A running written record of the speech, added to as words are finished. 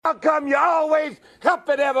How come you're always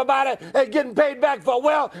helping everybody and getting paid back for?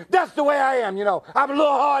 Well, that's the way I am, you know. I'm a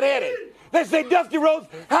little hard-headed. They say, Dusty Rhodes,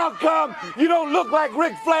 how come you don't look like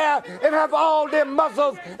Ric Flair and have all them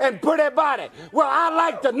muscles and pretty body? Well, I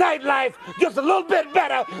like the nightlife just a little bit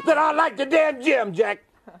better than I like the damn gym, Jack.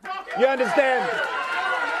 You understand?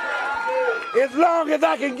 As long as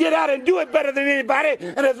I can get out and do it better than anybody,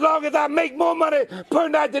 and as long as I make more money per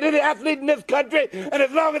night than any athlete in this country, and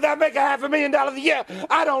as long as I make $500,000 a year,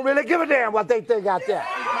 I don't really give a damn what they think out there.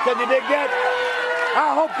 Can you dig that?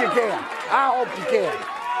 I hope you can. I hope you can.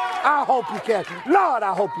 I hope you can. Lord,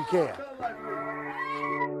 I hope you can.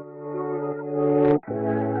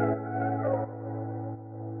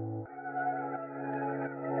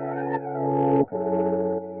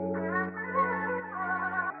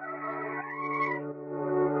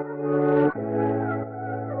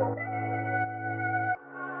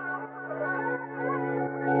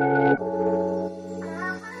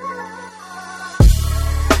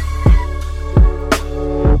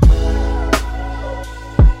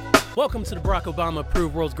 Welcome to the Barack Obama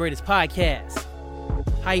approved world's greatest podcast,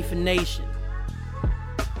 Hyphen Nation.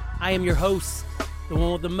 I am your host, the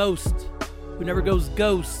one with the most, who never goes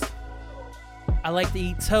ghost. I like to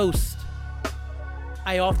eat toast.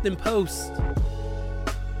 I often post.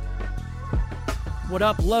 What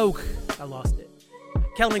up, Loke? I lost it.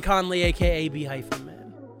 Kelvin Conley, aka B hyphen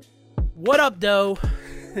man. What up, though?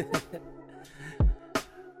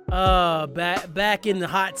 Back in the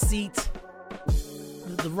hot seat.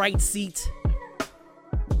 The right seat.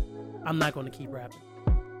 I'm not going to keep rapping.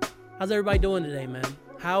 How's everybody doing today, man?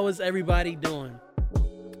 How is everybody doing?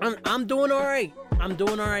 I'm doing all right.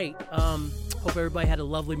 Hope everybody had a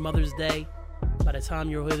lovely Mother's Day. By the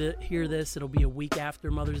time you'll hear this, it'll be a week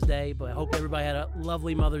after Mother's Day, but I hope everybody had a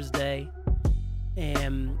lovely Mother's Day,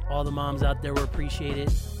 and all the moms out there were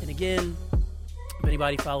appreciated. And again, if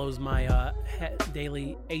anybody follows my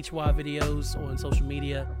daily HY videos on social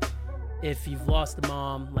media, if you've lost a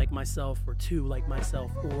mom like myself, or two like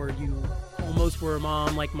myself, or you almost were a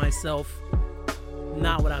mom like myself,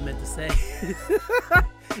 not what I meant to say.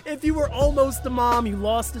 If you were almost a mom, you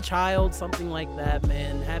lost a child, something like that,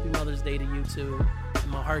 man, happy Mother's Day to you too.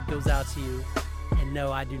 And my heart goes out to you. And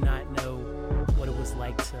no, I do not know what it was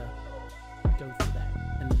like to go through that.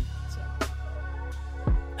 And so,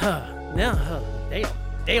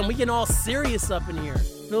 damn, we getting all serious up in here.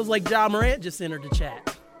 Feels like Ja Morant just entered the chat.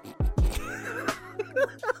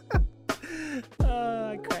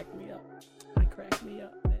 Crack me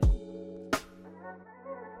up, man.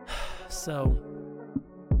 So,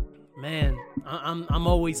 man, I'm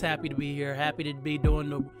always happy to be here. Happy to be doing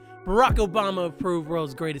the Barack Obama approved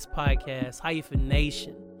world's greatest podcast, Hyphen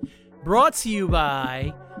Nation. Brought to you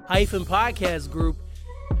by Hyphen Podcast Group,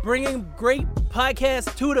 bringing great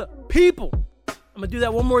podcasts to the people. I'm gonna do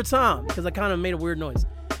that one more time because I kind of made a weird noise.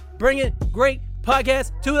 Bringing great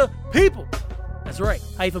podcasts to the people. That's right,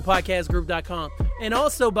 hyphenpodcastgroup.com. And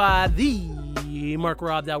also by the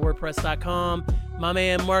markrob.wordpress.com. My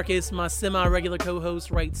man Marcus, my semi-regular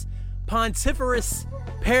co-host, writes pontiferous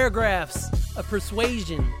paragraphs of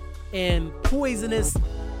persuasion and poisonous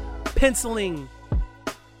penciling,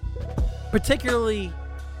 particularly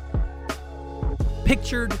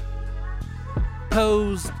pictured,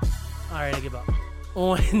 posed, all right, I give up,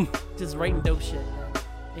 on just writing dope shit.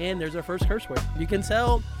 And there's our first curse word. You can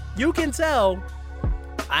tell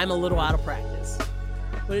I'm a little out of practice,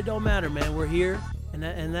 but it don't matter, man. We're here, and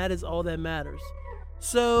that is all that matters.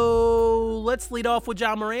 So let's lead off with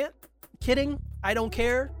Ja Morant. Kidding, I don't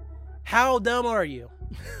care. How dumb are you?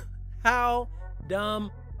 How dumb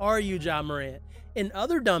are you, Ja Morant? In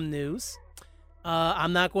other dumb news,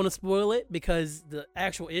 I'm not going to spoil it because the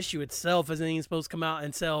actual issue itself isn't even supposed to come out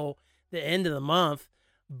until the end of the month,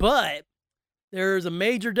 but there's a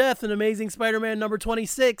major death in Amazing Spider-Man number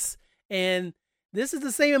 26, and this is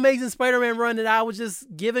the same Amazing Spider-Man run that I was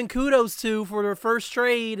just giving kudos to for the first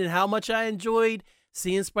trade and how much I enjoyed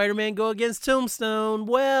seeing Spider-Man go against Tombstone.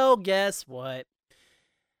 Well, guess what?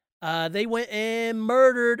 They went and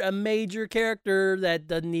murdered a major character that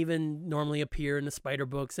doesn't even normally appear in the Spider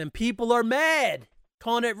books, and people are mad,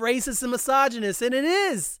 calling it racist and misogynist, and it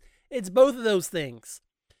is. It's both of those things.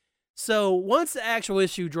 So once the actual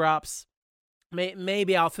issue drops,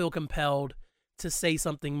 maybe I'll feel compelled to say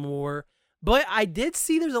something more. But I did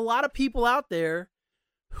see there's a lot of people out there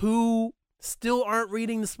who still aren't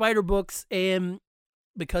reading the Spider books, and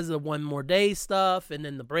because of the One More Day stuff and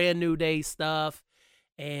then the Brand New Day stuff,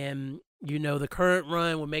 and you know the current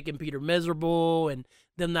run with making Peter miserable and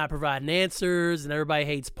them not providing answers, and everybody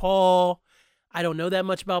hates Paul. I don't know that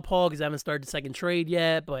much about Paul because I haven't started the second trade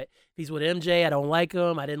yet, but if he's with MJ, I don't like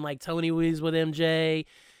him. I didn't like Tony when he was with MJ.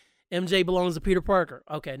 MJ belongs to Peter Parker.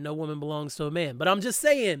 Okay, no woman belongs to a man. But I'm just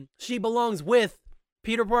saying, she belongs with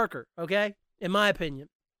Peter Parker, okay? In my opinion.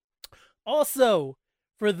 Also,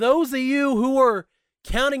 for those of you who are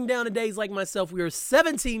counting down the days like myself, we are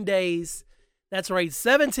 17 days, that's right,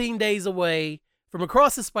 17 days away from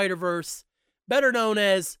Across the Spider-Verse, better known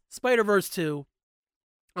as Spider-Verse 2.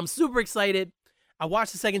 I'm super excited. I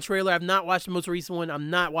watched the second trailer. I've not watched the most recent one. I'm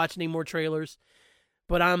not watching any more trailers.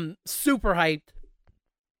 But I'm super hyped.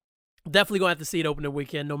 Definitely going to have to see it open the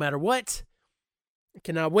weekend no matter what. I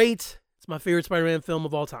cannot wait. It's my favorite Spider-Man film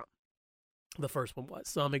of all time. The first one was.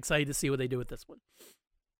 So I'm excited to see what they do with this one.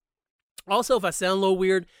 Also, if I sound a little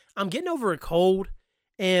weird, I'm getting over a cold.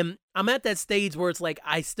 And I'm at that stage where it's like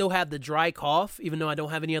I still have the dry cough, even though I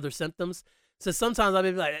don't have any other symptoms. So sometimes I'll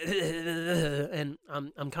be like, and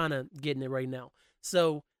I'm kind of getting it right now.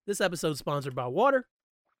 So this episode is sponsored by water.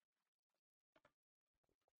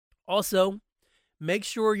 Also, make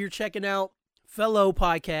sure you're checking out fellow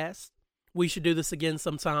podcasts. We should do this again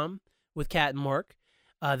sometime with Kat and Mark.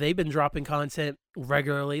 They've been dropping content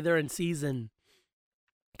regularly. They're in season,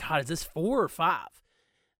 God, is this 4 or 5?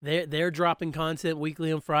 They're dropping content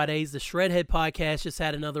weekly on Fridays. The Shredhead podcast just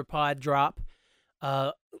had another pod drop.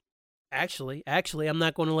 Actually, I'm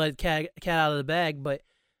not going to let Cat out of the bag, but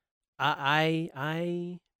I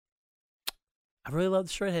really love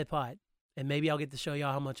the Shredhead pod, and maybe I'll get to show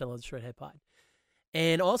y'all how much I love the Shredhead pod.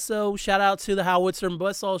 And also, shout out to the Howitzer and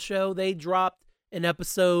Buzzsaw show. They dropped an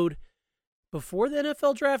episode before the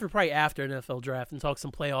NFL draft, or probably after the NFL draft, and talked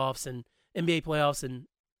some playoffs and NBA playoffs and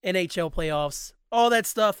NHL playoffs, all that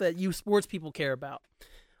stuff that you sports people care about.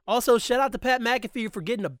 Also, shout out to Pat McAfee for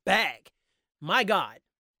getting a bag. My God.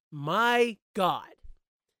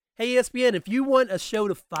 Hey, ESPN, if you want a show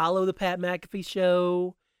to follow the Pat McAfee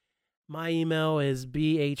show, my email is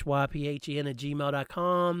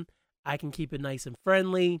bhyphen@gmail.com. I can keep it nice and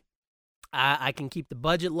friendly. I can keep the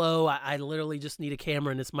budget low. I literally just need a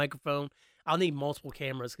camera and this microphone. I'll need multiple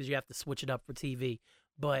cameras because you have to switch it up for TV.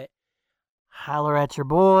 But holler at your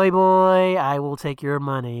boy. I will take your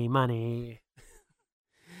money.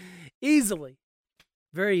 Easily.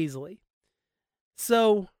 Very easily.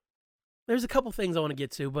 So there's a couple things I want to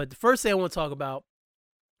get to, but the first thing I want to talk about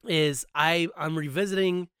is I'm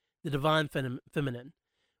revisiting The Divine Feminine,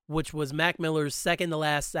 which was Mac Miller's second to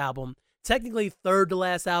last album, technically third to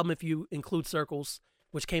last album if you include Circles,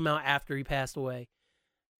 which came out after he passed away,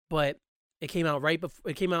 but it came out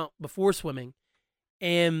before Swimming.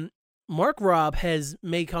 And Mark Robb has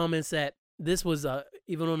made comments that this was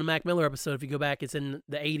even on the Mac Miller episode, if you go back, it's in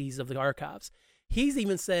the 80s of the archives. He's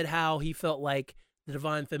even said how he felt like The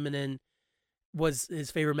Divine Feminine was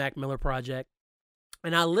his favorite Mac Miller project.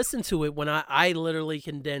 And I listened to it when I literally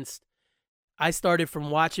condensed. I started from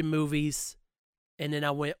watching movies, and then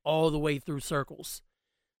I went all the way through Circles.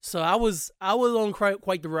 So I was on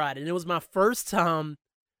quite the ride, and it was my first time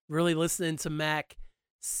really listening to Mac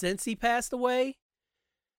since he passed away.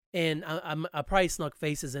 And I probably snuck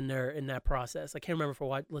Faces in there in that process. I can't remember if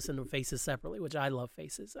I listened to Faces separately, which I love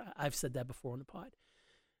Faces. I've said that before on the pod.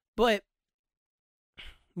 But,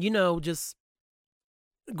 just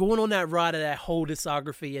going on that ride of that whole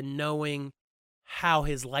discography and knowing how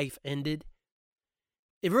his life ended,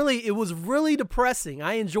 it was really depressing.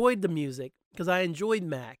 I enjoyed the music because I enjoyed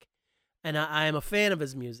Mac, and I am a fan of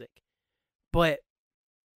his music. But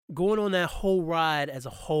going on that whole ride as a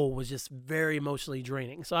whole was just very emotionally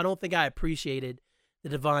draining. So I don't think I appreciated The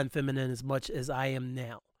Divine Feminine as much as I am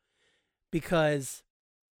now, because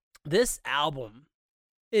this album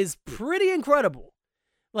is pretty incredible.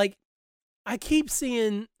 Like, I keep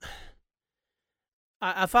seeing,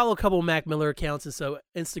 I follow a couple of Mac Miller accounts, and so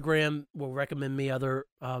Instagram will recommend me other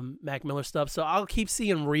Mac Miller stuff. So I'll keep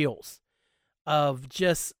seeing reels of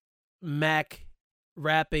just Mac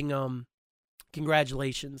rapping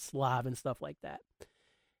congratulations live and stuff like that.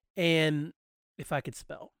 And if I could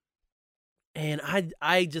spell. And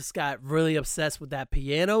I just got really obsessed with that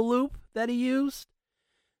piano loop that he used.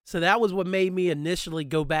 So that was what made me initially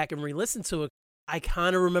go back and re-listen to it. I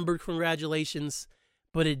kind of remembered congratulations,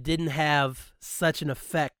 but it didn't have such an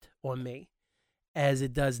effect on me as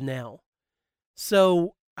it does now.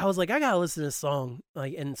 So I was like, I gotta listen to this song.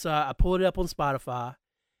 And so I pulled it up on Spotify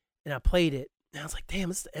and I played it. And I was like,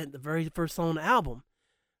 damn, it's the very first song on the album.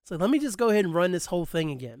 So let me just go ahead and run this whole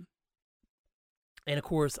thing again. And of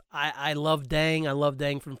course, I love Dang. I love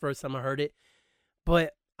Dang from the first time I heard it.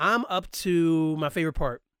 But I'm up to my favorite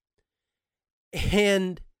part.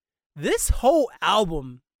 And this whole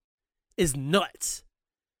album is nuts.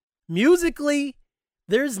 Musically,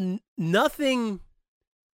 there's nothing.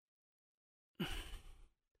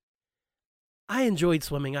 I enjoyed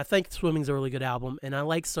Swimming. I think Swimming's a really good album, and I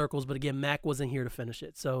like Circles, but again, Mac wasn't here to finish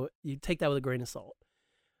it, so you take that with a grain of salt.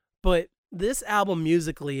 But this album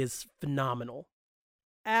musically is phenomenal.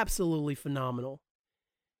 Absolutely phenomenal.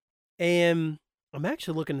 And I'm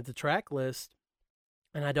actually looking at the track list,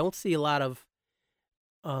 and I don't see a lot of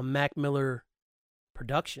Mac Miller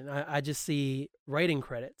production. I just see writing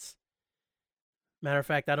credits. Matter of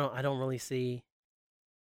fact, I don't really see,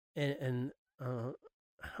 and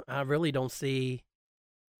I really don't see.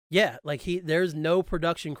 Yeah, like there's no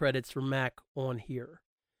production credits for Mac on here.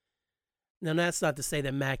 Now that's not to say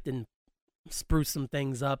that Mac didn't spruce some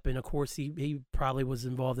things up, and of course he probably was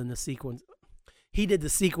involved in the sequence. He did the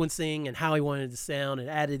sequencing and how he wanted it to sound and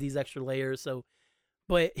added these extra layers. So,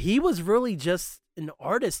 but he was really just an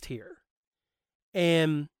artist here,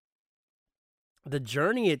 and the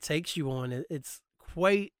journey it takes you on, it's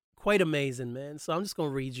quite amazing, man. So I'm just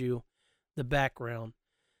gonna read you the background.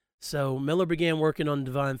 So Miller began working on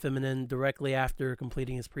Divine Feminine directly after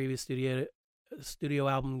completing his previous studio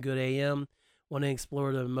album, Good AM. Wanting to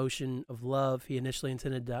explore the emotion of love, he initially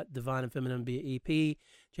intended Divine and Feminine to be an EP,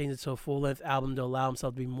 changed it to a full-length album to allow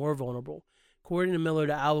himself to be more vulnerable. According to Miller,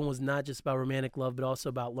 the album was not just about romantic love, but also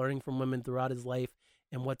about learning from women throughout his life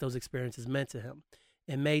and what those experiences meant to him.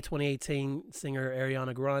 In May 2018, singer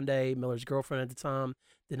Ariana Grande, Miller's girlfriend at the time,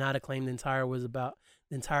 did not acclaim the entire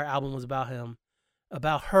album was about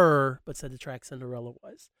her, but said the track Cinderella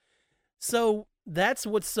was. So that's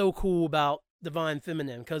what's so cool about Divine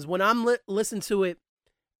Feminine, because when I'm listen to it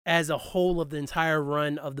as a whole of the entire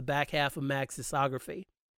run of the back half of Mac's discography,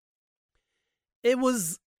 it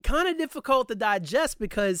was kind of difficult to digest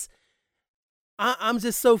because I'm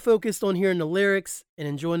just so focused on hearing the lyrics and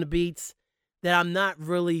enjoying the beats that I'm not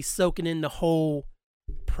really soaking in the whole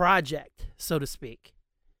project, so to speak,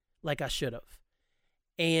 like I should have.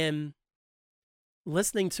 And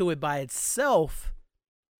listening to it by itself,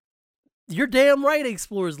 you're damn right it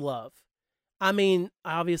explores love. I mean,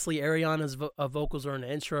 obviously Ariana's vocals are in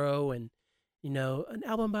the intro and, an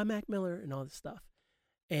album by Mac Miller and all this stuff.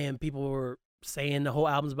 And people were saying the whole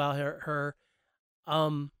album's about her.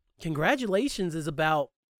 Congratulations is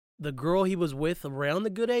about the girl he was with around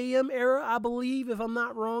the Good AM era, I believe, if I'm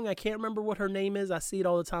not wrong. I can't remember what her name is. I see it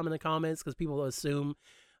all the time in the comments because people assume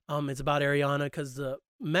it's about Ariana because the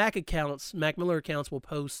Mac Miller accounts will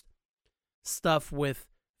post stuff with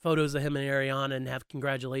photos of him and Ariana and have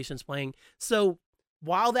congratulations playing. So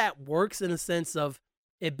while that works in a sense of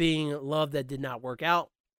it being love that did not work out,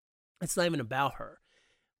 it's not even about her.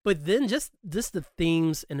 But then just the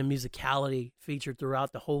themes and the musicality featured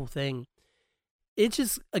throughout the whole thing, it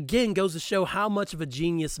just, again, goes to show how much of a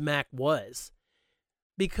genius Mac was.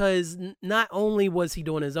 Because not only was he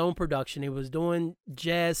doing his own production, he was doing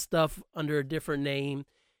jazz stuff under a different name.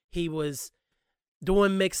 He was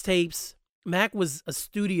doing mixtapes. Mac was a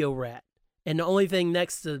studio rat. And the only thing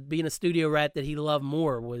next to being a studio rat that he loved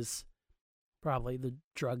more was probably the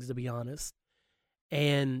drugs, to be honest.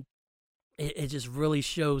 And it just really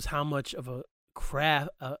shows how much of a craft,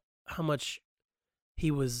 how much he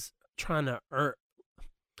was trying to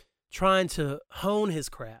hone his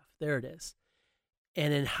craft. There it is.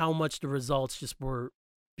 And then how much the results just were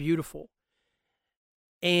beautiful.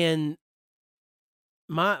 And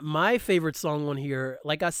my favorite song on here,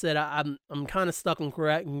 like I said, I'm kind of stuck on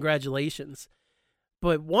congratulations.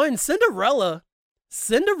 But one, Cinderella's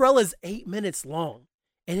 8 minutes long,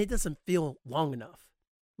 and it doesn't feel long enough.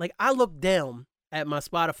 Like, I look down at my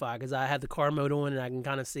Spotify because I have the car mode on and I can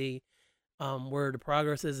kind of see where the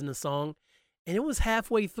progress is in the song. And it was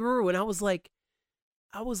halfway through, and I was like,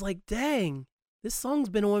 dang, this song's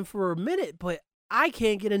been on for a minute, but I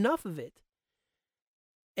can't get enough of it.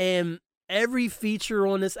 And every feature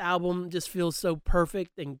on this album just feels so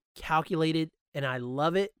perfect and calculated, and I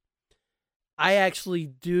love it. I actually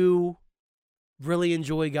do really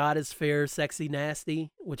enjoy God is Fair, Sexy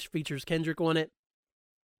Nasty, which features Kendrick on it.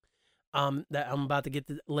 That I'm about to get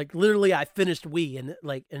to, literally I finished and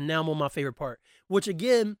now I'm on my favorite part, which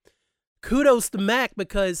again, kudos to Mac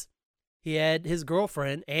because he had his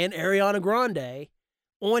girlfriend and Ariana Grande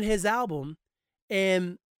on his album,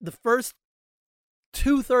 and the first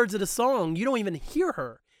 2/3 of the song, you don't even hear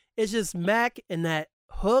her. It's just Mac and that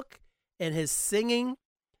hook and his singing,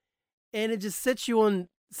 and it just sets you on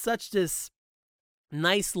such this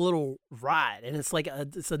nice little ride. And it's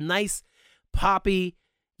it's a nice poppy,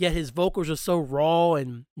 yet his vocals are so raw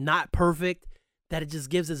and not perfect that it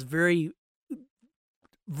just gives this very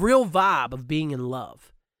real vibe of being in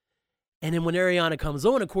love. And then when Ariana comes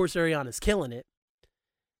on, of course, Ariana's killing it.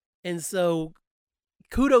 And so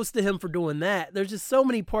kudos to him for doing that. There's just so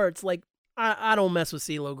many parts. Like, I don't mess with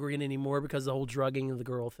CeeLo Green anymore because of the whole drugging of the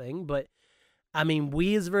girl thing. But I mean,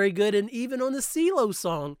 We is very good, and even on the CeeLo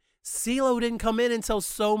song, CeeLo didn't come in until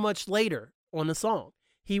so much later on the song.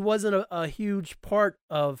 He wasn't a huge part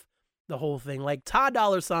of the whole thing. Like, Ty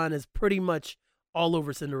Dolla $ign is pretty much all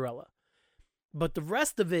over Cinderella. But the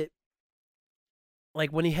rest of it,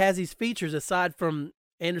 like when he has these features, aside from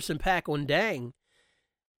Anderson .Paak on Dang,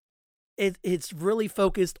 it's really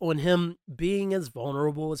focused on him being as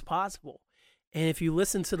vulnerable as possible. And if you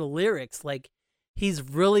listen to the lyrics, like, he's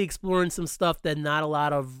really exploring some stuff that not a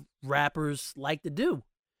lot of rappers like to do.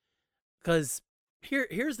 Because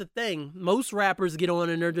here's the thing. Most rappers get on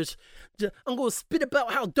and they're just I'm going to spit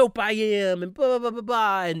about how dope I am and blah, blah, blah,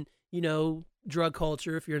 blah, and, you know, drug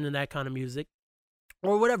culture, if you're into that kind of music.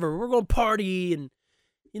 Or whatever. We're going to party and,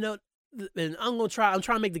 you know, and I'm trying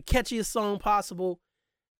to make the catchiest song possible.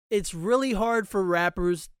 It's really hard for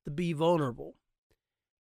rappers to be vulnerable.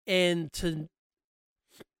 And to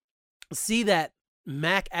see that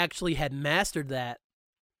Mac actually had mastered that.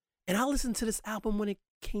 And I listened to this album when it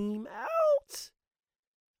came out.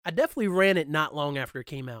 I definitely ran it not long after it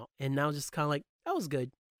came out. And I was just kind of like, that was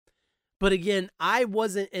good. But again, I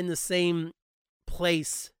wasn't in the same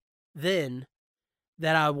place then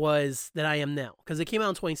that I am now. Because it came out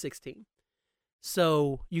in 2016.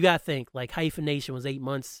 So you got to think, like, Hyphenation was 8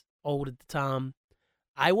 months old at the time.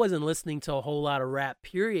 I wasn't listening to a whole lot of rap,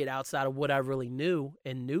 period, outside of what I really knew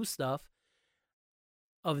and new stuff.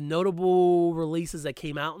 Of notable releases that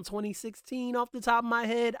came out in 2016 off the top of my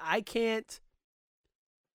head, I can't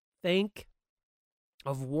think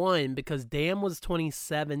of one, because Damn was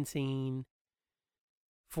 2017.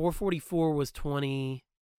 444 was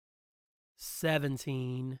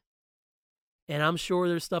 2017. And I'm sure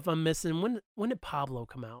there's stuff I'm missing. When did Pablo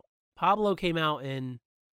come out? Pablo might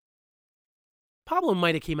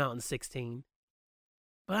have came out in 16.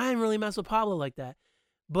 But I didn't really mess with Pablo like that.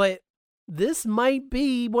 But this might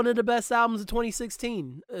be one of the best albums of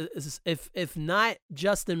 2016, if not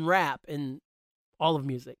just in rap and all of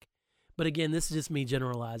music. But again, this is just me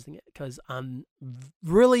generalizing it, because I'm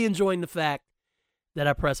really enjoying the fact that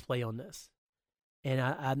I press play on this.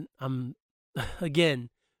 And I'm again,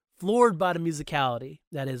 floored by the musicality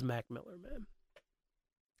that is Mac Miller, man.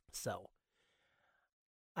 So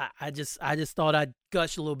I just thought I'd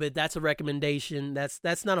gush a little bit. That's a recommendation.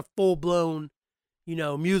 That's not a full-blown, you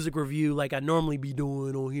know, music review like I normally be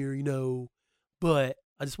doing on here, you know, but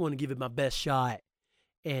I just want to give it my best shot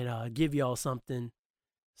and give y'all something.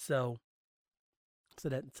 So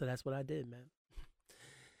that's what I did, man.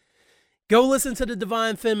 Go listen to The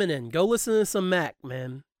Divine Feminine. Go listen to some Mac,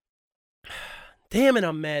 man. Damn it,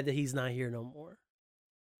 I'm mad that he's not here no more.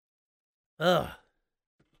 Ugh.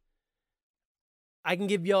 I can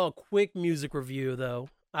give y'all a quick music review, though.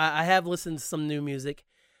 I have listened to some new music.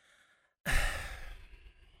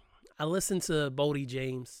 I listened to Boldy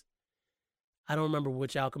James. I don't remember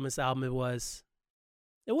which Alchemist album it was.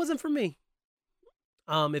 It wasn't for me.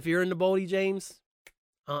 If you're into Boldy James,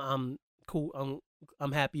 I'm cool.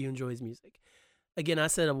 I'm happy you enjoy his music. Again, I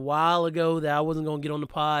said a while ago that I wasn't going to get on the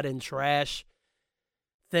pod and trash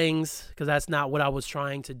things, because that's not what I was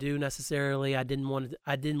trying to do necessarily. I didn't want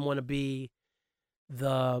to be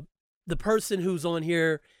the person who's on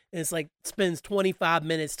here and it's like spends 25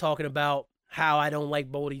 minutes talking about how I don't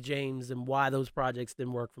like Boldy James and why those projects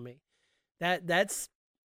didn't work for me. That's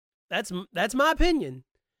my opinion.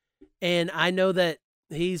 And I know that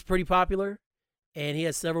he's pretty popular and he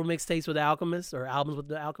has several mixtapes with The Alchemist or albums with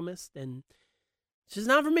The Alchemist, and it's just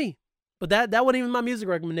not for me. But that wasn't even my music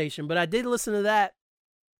recommendation. But I did listen to that.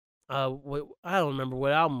 I don't remember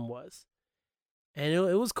what album it was. And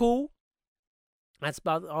it was cool. That's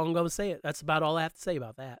about all I'm going to say. That's about all I have to say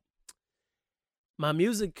about that. My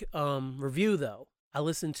music review, though, I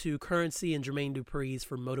listened to Currency and Jermaine Dupri's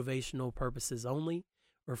for motivational purposes only,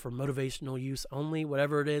 or for motivational use only,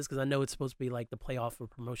 whatever it is, because I know it's supposed to be like the playoff for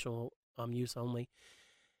promotional use only,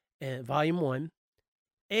 and Volume 1.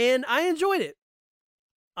 And I enjoyed it.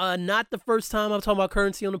 Not the first time I've talked about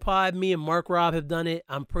Currency on the pod. Me and Mark Robb have done it.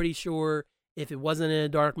 I'm pretty sure if it wasn't in the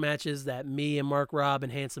Dark Matches that me and Mark Robb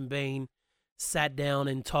and Handsome Bane sat down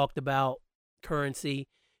and talked about Currency.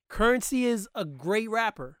 Currency is a great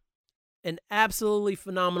rapper, an absolutely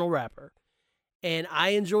phenomenal rapper. And I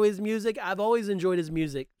enjoy his music. I've always enjoyed his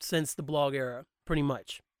music since the blog era, pretty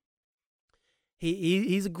much.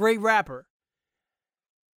 He's a great rapper.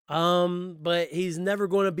 But he's never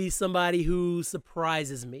going to be somebody who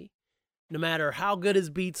surprises me. No matter how good his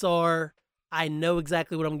beats are, I know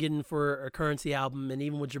exactly what I'm getting for a Currency album. And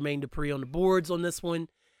even with Jermaine Dupri on the boards on this one,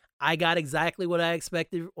 I got exactly what I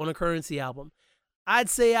expected on a Currency album. I'd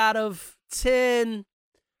say out of 10,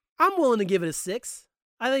 I'm willing to give it a 6.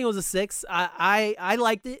 I think it was a 6. I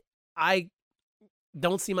liked it. I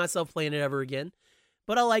Don't see myself playing it ever again.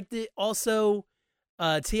 But I liked it. Also,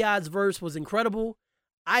 T.I.'s verse was incredible.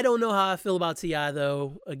 I don't know how I feel about T.I.,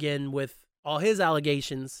 though, again, with all his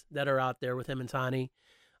allegations that are out there with him and Tiny,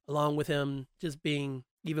 along with him just being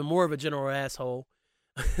even more of a general asshole.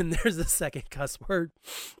 And there's the second cuss word.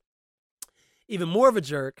 Even more of a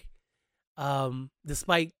jerk,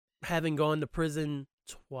 despite having gone to prison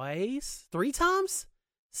three times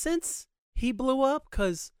since he blew up.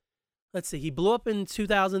 Because, let's see, he blew up in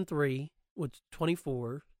 2003 with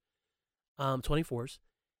 24s.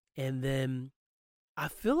 And then I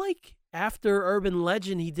feel like after Urban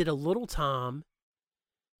Legend, he did a little time.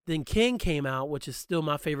 Then King came out, which is still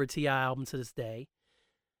my favorite T.I. album to this day.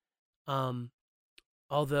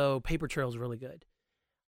 Although Paper Trail is really good.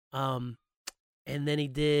 And then he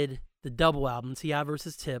did the double album, T.I.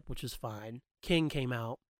 versus Tip, which was fine. King came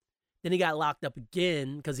out. Then he got locked up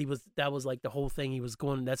again because that was like the whole thing he was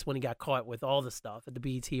going. That's when he got caught with all the stuff at the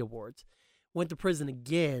BET Awards. Went to prison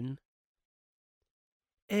again.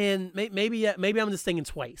 And maybe I'm just thinking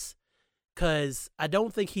twice, because I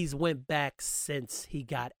don't think he's went back since he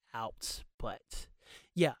got out. But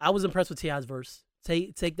yeah, I was impressed with T.I.'s verse.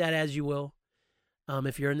 Take that as you will.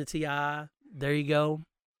 If you're into T.I., there you go.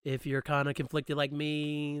 If you're kind of conflicted like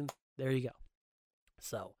me, there you go.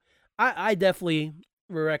 So I definitely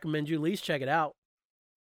recommend you at least check it out.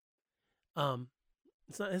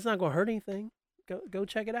 It's not gonna hurt anything. Go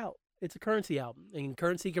check it out. It's a Currency album, and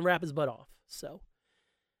Currency can rap his butt off. So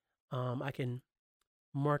I can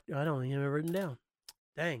mark. I don't even have it written down.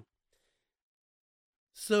 Dang.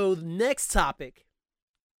 So the next topic,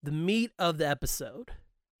 the meat of the episode.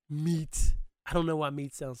 Meat. I don't know why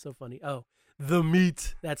meat sounds so funny. Oh, the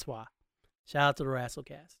meat. That's why. Shout out to the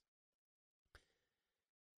Rasslecast.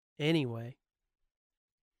 Anyway,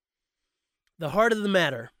 the heart of the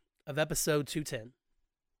matter of episode 210.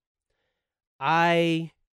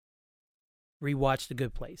 I rewatched The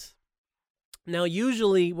Good Place. Now,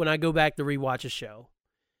 usually when I go back to rewatch a show,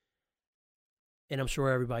 and I'm sure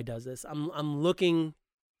everybody does this, I'm looking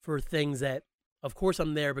for things that, of course,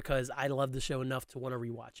 I'm there because I love the show enough to want to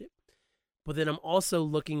rewatch it. But then I'm also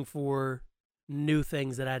looking for new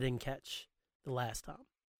things that I didn't catch the last time.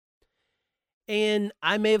 And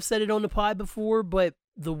I may have said it on the pod before, but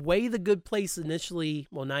the way The Good Place initially,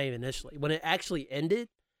 well, not even initially, when it actually ended,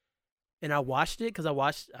 and I watched it, because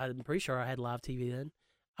I'm pretty sure I had live TV then.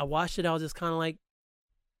 I watched it, I was just kind of like,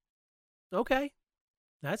 okay,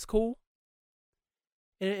 that's cool.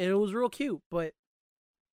 And it was real cute. But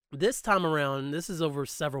this time around, this is over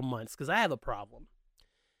several months, because I have a problem.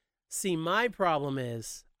 See, my problem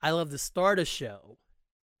is I love to start a show,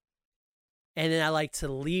 and then I like to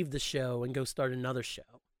leave the show and go start another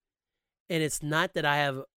show. And it's not that I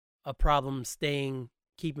have a problem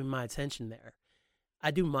keeping my attention there.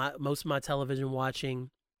 I do most of my television watching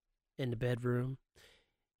in the bedroom.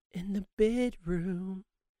 In the bedroom.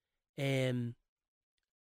 And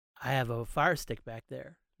I have a Fire Stick back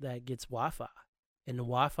there that gets Wi-Fi. And the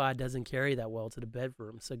Wi-Fi doesn't carry that well to the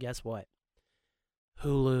bedroom. So guess what?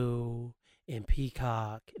 Hulu and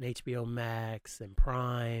Peacock and HBO Max and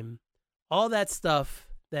Prime, all that stuff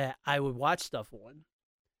that I would watch stuff on,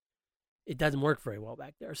 it doesn't work very well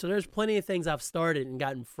back there. So there's plenty of things I've started and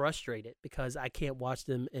gotten frustrated because I can't watch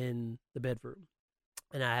them in the bedroom.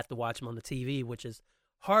 And I have to watch them on the TV, which is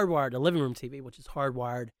hardwired, the living room TV, which is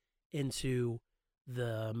hardwired into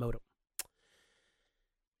the modem.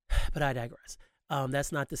 But I digress.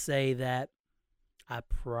 That's not to say that I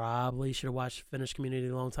probably should have finished Community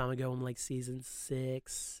a long time ago. I'm like season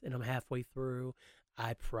 6 and I'm halfway through.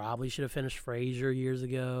 I probably should have finished Frasier years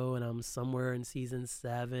ago and I'm somewhere in season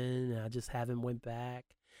 7 and I just haven't went back.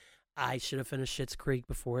 I should have finished Schitt's Creek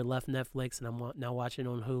before it left Netflix and I'm now watching it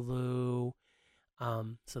on Hulu.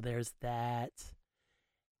 So there's that.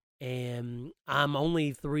 And I'm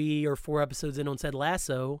only 3 or 4 episodes in on Ted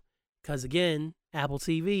Lasso because, again, Apple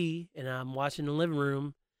TV, and I'm watching in the living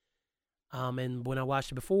room. And when I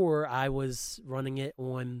watched it before, I was running it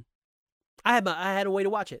on. I had a way to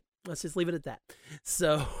watch it. Let's just leave it at that.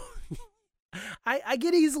 So I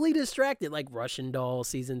get easily distracted, like Russian Doll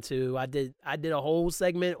season 2. I did a whole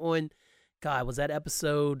segment on, God, was that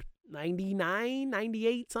episode 99,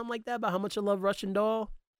 98, something like that, about how much I love Russian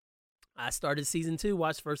Doll. I started season 2,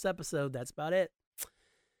 watched first episode. That's about it.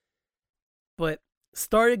 But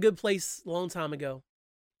started Good Place a long time ago,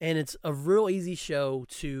 and it's a real easy show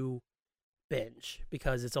to binge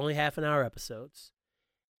because it's only half-an-hour episodes,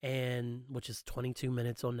 and which is 22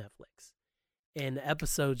 minutes on Netflix. And the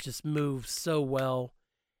episodes just move so well.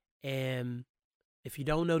 And if you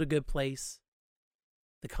don't know The Good Place,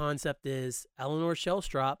 the concept is Eleanor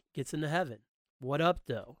Shellstrop gets into heaven. What up,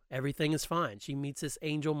 though? Everything is fine. She meets this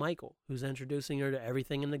angel Michael, who's introducing her to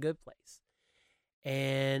everything in the good place.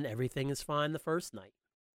 And everything is fine the first night.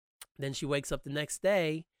 Then she wakes up the next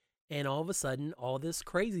day, and all of a sudden, all this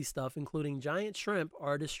crazy stuff, including giant shrimp,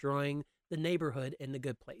 are destroying the neighborhood in the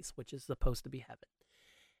good place, which is supposed to be heaven.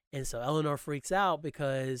 And so Eleanor freaks out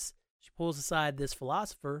because she pulls aside this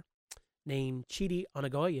philosopher named Chidi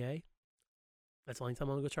Anagoye. That's the only time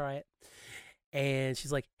I'm going to go try it. And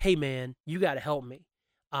she's like, hey, man, you got to help me.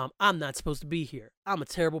 I'm not supposed to be here. I'm a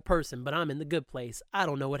terrible person, but I'm in the good place. I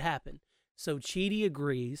don't know what happened. So Chidi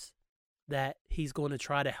agrees that he's going to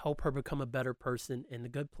try to help her become a better person in the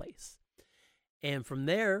good place. And from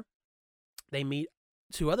there, they meet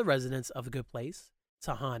two other residents of the good place,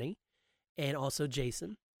 Tahani and also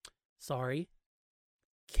Jason. Sorry,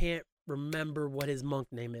 can't remember what his monk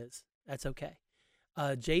name is. That's okay.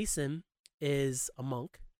 Jason is a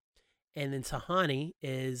monk, and then Tahani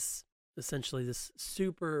is essentially this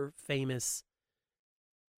super famous,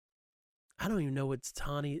 I don't even know what's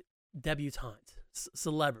Tahani, debutante,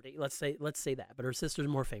 celebrity. Let's say that, but her sister's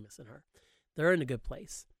more famous than her. They're in a good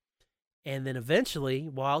place. And then eventually,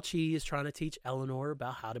 while Chi is trying to teach Eleanor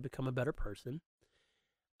about how to become a better person,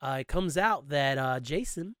 it comes out that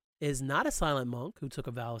Jason is not a silent monk who took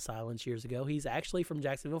a vow of silence years ago. He's actually from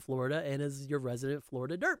Jacksonville, Florida, and is your resident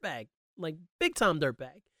Florida dirtbag, like big time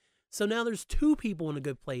dirtbag. So now there's two people in a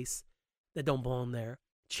good place that don't belong there.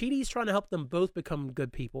 Chidi's trying to help them both become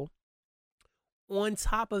good people. On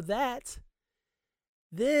top of that,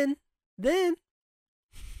 then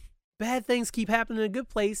bad things keep happening in a good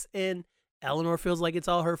place, and Eleanor feels like it's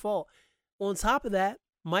all her fault. On top of that,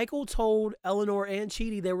 Michael told Eleanor and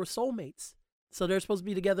Chidi they were soulmates. So they're supposed to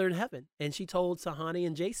be together in heaven. And she told Tahani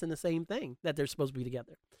and Jason the same thing, that they're supposed to be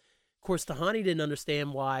together. Of course, Tahani didn't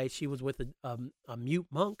understand why she was with a mute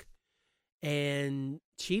monk. And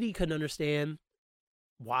Chidi couldn't understand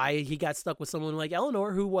why he got stuck with someone like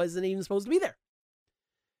Eleanor, who wasn't even supposed to be there.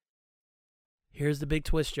 Here's the big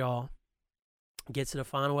twist, y'all. Get to the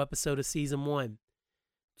final episode of season 1.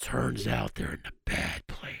 Turns out they're in the bad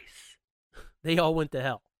place. They all went to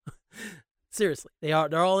hell. Seriously,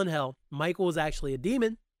 they're all in hell. Michael is actually a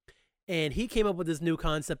demon, and he came up with this new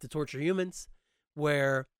concept to torture humans,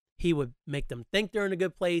 where he would make them think they're in a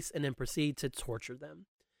good place and then proceed to torture them.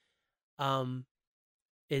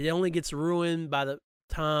 It only gets ruined by the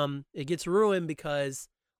time it gets ruined because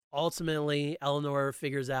ultimately Eleanor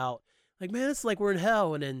figures out, like, man, it's like we're in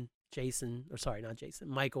hell, and then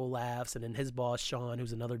Michael laughs, and then his boss Sean,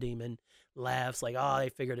 who's another demon, laughs like, oh, they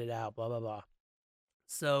figured it out, blah blah blah.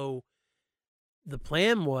 So the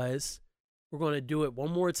plan was, we're going to do it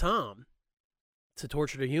one more time to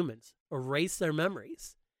torture the humans, erase their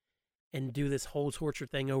memories, and do this whole torture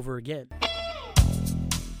thing over again.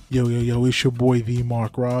 Yo, it's your boy, the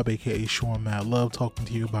Mark Rob, aka Sean Mad Love, talking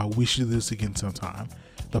to you about We Should Do This Again Sometime,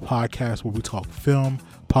 the podcast where we talk film,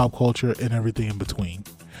 pop culture, and everything in between.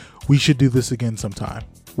 We should do this again sometime.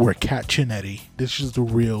 We're Cat Chinetti. This is the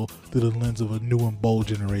real through the lens of a new and bold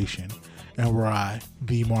generation. And where I,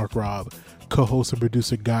 the Mark Rob, co-host and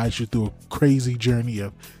producer, guides you through a crazy journey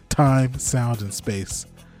of time, sound, and space.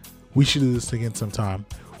 We should do this again sometime,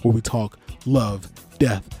 where we talk love,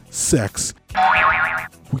 death, sex.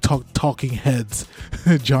 We talk talking heads,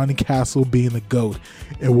 Johnny Castle being the GOAT,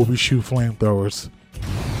 and where we shoot flamethrowers.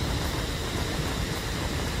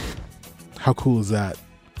 How cool is that?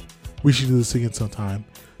 We should do this again sometime.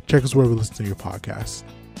 Check us wherever you listen to your podcasts.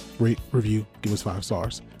 Rate, review, give us 5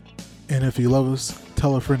 stars. And if you love us,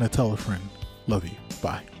 tell a friend to tell a friend. Love you.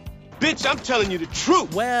 Bye. Bitch, I'm telling you the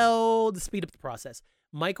truth. Well, to speed up the process,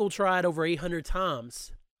 Michael tried over 800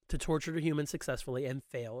 times to torture the humans successfully and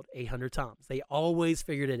failed 800 times. They always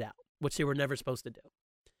figured it out, which they were never supposed to do.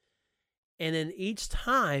 And then each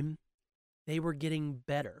time, they were getting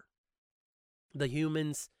better. The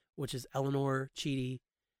humans, which is Eleanor, Chidi,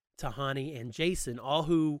 Tahani, and Jason, all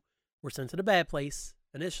who were sent to the bad place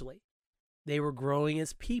initially, they were growing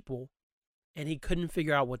as people, and he couldn't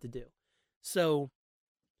figure out what to do. So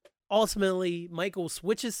ultimately, Michael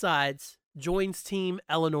switches sides, joins Team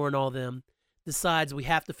Eleanor and all them, decides we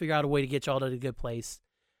have to figure out a way to get y'all to the good place.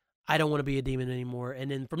 I don't want to be a demon anymore.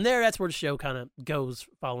 And then from there, that's where the show kind of goes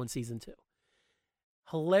following season 2.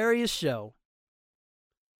 Hilarious show.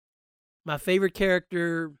 My favorite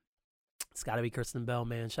character, it's got to be Kristen Bell,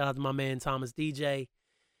 man. Shout out to my man, Thomas DJ.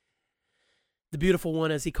 The beautiful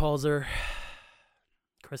one, as he calls her.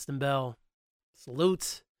 Kristen Bell.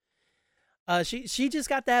 Salute. She just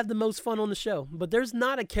got to have the most fun on the show. But there's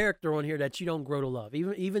not a character on here that you don't grow to love.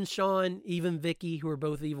 Even Sean, even Vicky, who are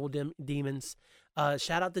both evil demons.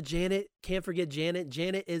 Shout out to Janet. Can't forget Janet.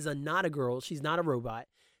 Janet is not a girl. She's not a robot.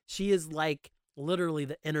 She is like literally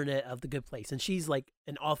the internet of the good place. And she's like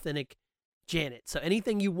an authentic Janet. So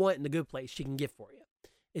anything you want in the good place, she can get for you,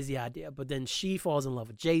 is the idea. But then she falls in love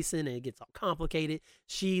with Jason and it gets all complicated.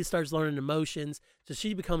 She starts learning emotions. So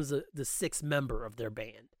she becomes the sixth member of their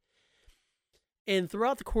band. And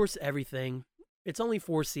throughout the course of everything, it's only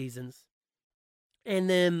 4 seasons. And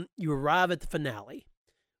then you arrive at the finale,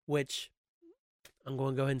 which I'm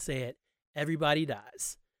going to go ahead and say it. Everybody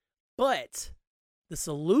dies. But the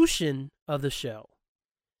solution of the show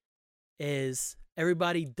is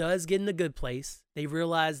everybody does get in the good place. They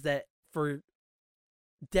realize that for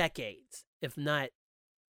decades, if not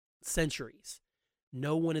centuries,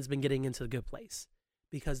 no one has been getting into the good place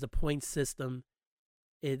because the point system,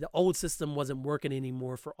 the old system wasn't working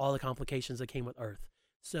anymore for all the complications that came with Earth.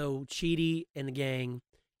 So Chidi and the gang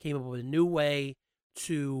came up with a new way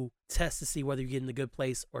to test to see whether you get in the good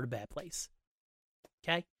place or the bad place.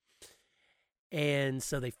 Okay? And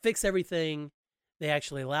so they fix everything. They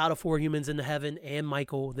actually allow the 4 humans into heaven and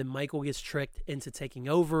Michael. Then Michael gets tricked into taking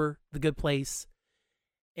over the good place.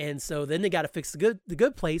 And so then they got to fix the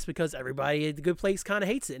good place because everybody at the good place kind of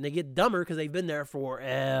hates it. And they get dumber because they've been there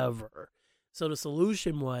forever. So the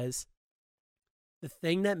solution was the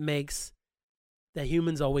thing that makes that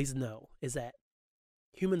humans always know is that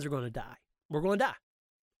humans are going to die. We're going to die.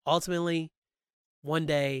 Ultimately, one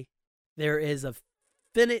day, there is a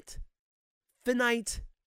finite,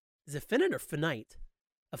 is it finite or finite?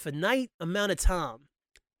 A finite amount of time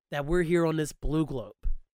that we're here on this blue globe,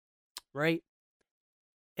 right?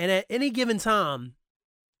 And at any given time,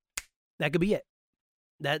 that could be it.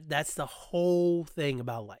 That's the whole thing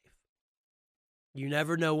about life. You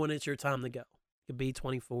never know when it's your time to go. It could be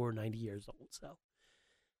 24 or 90 years old. So,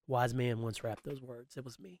 wise man once rapped those words. It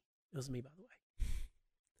was me. It was me, by the way.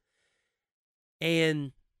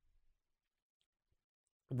 And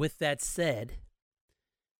with that said,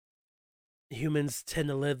 humans tend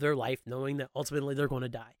to live their life knowing that ultimately they're going to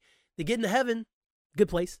die. They get into heaven, good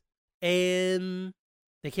place, and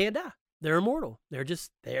they can't die. They're immortal. They're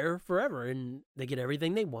just there forever, and they get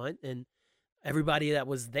everything they want. And everybody that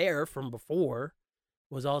was there from before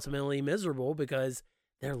was ultimately miserable because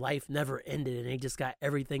their life never ended, and they just got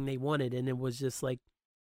everything they wanted, and it was just like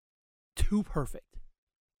too perfect.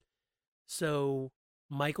 So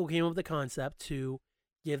Michael came up with the concept to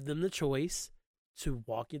give them the choice to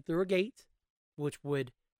walk it through a gate, which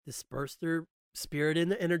would disperse their spirit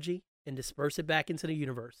and the energy and disperse it back into the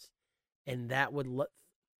universe. And that would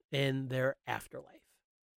end their afterlife.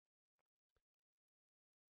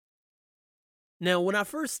 Now, when I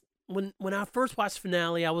first watched the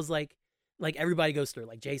finale, I was like everybody goes through.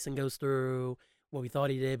 Like Jason goes through what we thought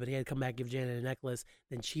he did, but he had to come back and give Janet a necklace.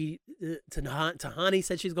 Then Tahani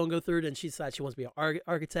said she's going to go through. Then she decided she wants to be an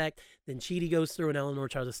architect. Then Chidi goes through, and Eleanor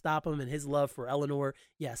tries to stop him. And his love for Eleanor,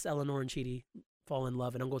 yes, Eleanor and Chidi fall in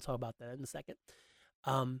love, and I'm going to talk about that in a second.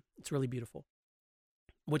 It's really beautiful,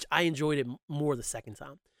 which I enjoyed it more the second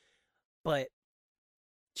time. But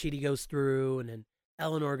Chidi goes through, and then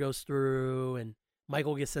Eleanor goes through, and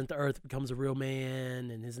Michael gets sent to Earth, becomes a real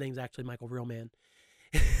man, and his name's actually Michael Real Man.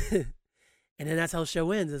 And then that's how the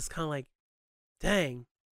show ends. It's kind of like, dang,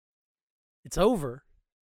 it's over.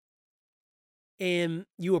 And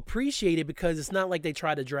you appreciate it because it's not like they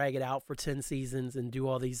try to drag it out for 10 seasons and do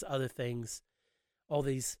all these other things, all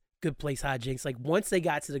these good place hijinks. Like once they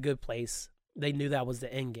got to the good place, they knew that was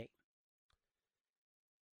the end game.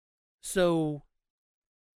 So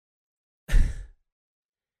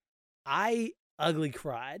I ugly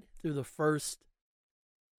cried through the first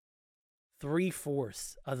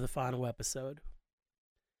 3/4 of the final episode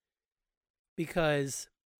because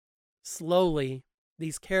slowly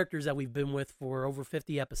these characters that we've been with for over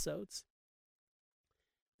 50 episodes,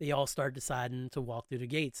 they all start deciding to walk through the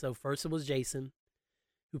gate. So first it was Jason,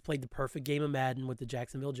 who played the perfect game of Madden with the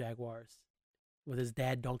Jacksonville Jaguars with his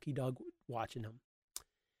dad Donkey Dog watching him.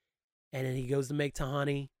 And then he goes to make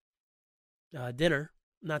Tahani dinner.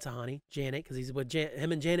 Not Tahani, Janet, because he's with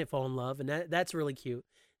him and Janet fall in love, and that's really cute.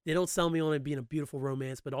 They don't sell me on it being a beautiful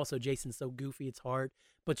romance, but also Jason's so goofy, it's hard.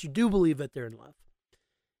 But you do believe that they're in love.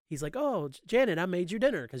 He's like, oh, Janet, I made your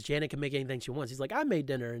dinner, because Janet can make anything she wants. He's like, I made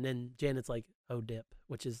dinner, and then Janet's like, oh, dip,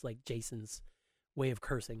 which is like Jason's way of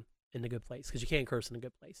cursing in the good place, because you can't curse in a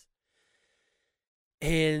good place.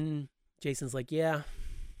 And Jason's like, yeah.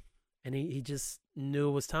 And he just knew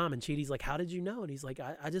it was time. And Chidi's like, how did you know? And he's like,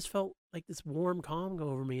 I just felt like this warm calm go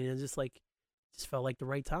over me. And it just felt like the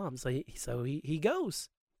right time. So he goes,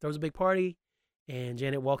 throws a big party. And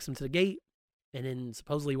Janet walks him to the gate. And then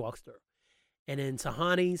supposedly walks through. And then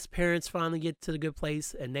Tahani's parents finally get to the good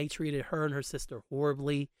place. And they treated her and her sister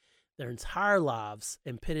horribly their entire lives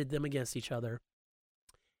and pitted them against each other.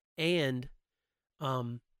 And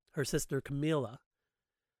her sister Camila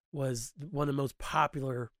was one of the most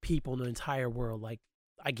popular people in the entire world. Like,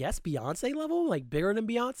 I guess Beyonce level, like bigger than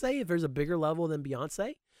Beyonce, if there's a bigger level than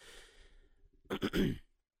Beyonce.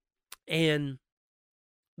 And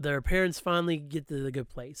their parents finally get to the good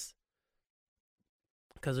place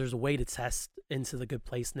because there's a way to test into the good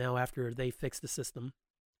place now after they fix the system.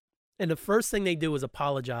 And the first thing they do is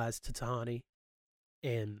apologize to Tahani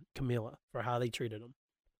and Camila for how they treated them.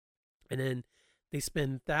 And then they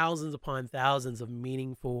spend thousands upon thousands of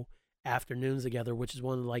meaningful afternoons together, which is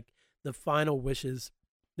one of like the final wishes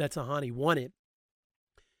that Tahani wanted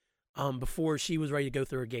before she was ready to go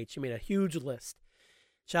through her gate. She made a huge list.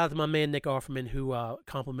 Shout out to my man Nick Offerman, who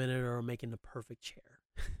complimented her on making the perfect chair.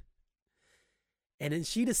 And then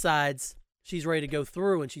she decides she's ready to go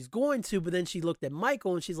through, and she's going to, but then she looked at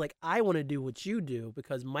Michael and she's like, I want to do what you do,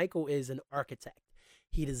 because Michael is an architect.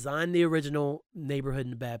 He designed the original neighborhood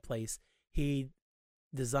in the Bad Place. He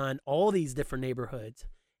designed all these different neighborhoods,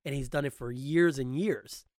 and he's done it for years and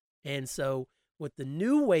years. And so with the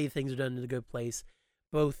new way things are done in the Good Place,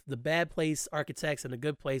 both the Bad Place architects and the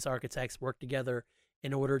Good Place architects work together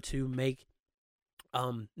in order to make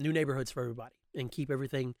new neighborhoods for everybody and keep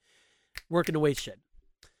everything working the way it should.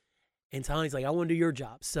 And Tahani's like, I want to do your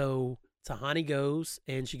job. So Tahani goes,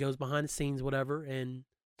 and she goes behind the scenes, whatever, and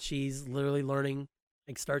she's literally learning,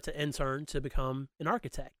 like, start to intern to become an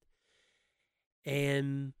architect.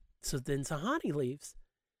 And so then Tahani leaves.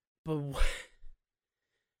 But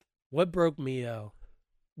what broke me,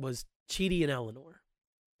 was Chidi and Eleanor.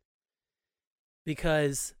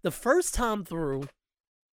 Because the first time through,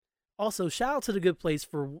 also shout out to the Good Place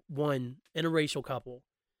for one interracial couple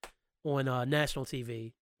on national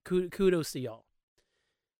TV. Kudos to y'all.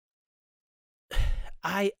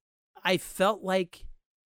 I felt like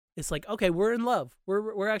it's like, okay, we're in love.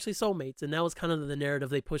 We're actually soulmates. And that was kind of the narrative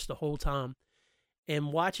they pushed the whole time.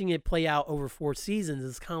 And watching it play out over 4 seasons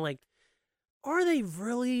is kind of like, are they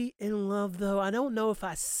really in love though? I don't know if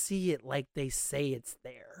I see it like they say it's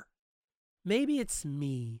there. Maybe it's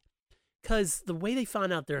me. Because the way they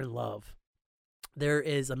find out they're in love, there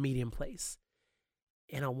is a medium place.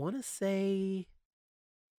 And I want to say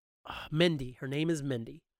Mindy. Her name is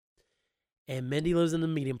Mindy. And Mindy lives in the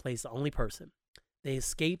medium place, the only person. They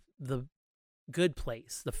escape the good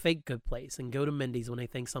place, the fake good place, and go to Mindy's when they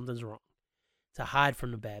think something's wrong, to hide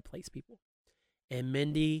from the bad place people. And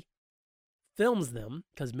Mindy films them,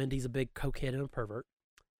 because Mindy's a big cokehead and a pervert,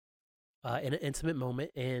 in an intimate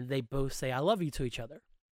moment, and they both say, I love you to each other.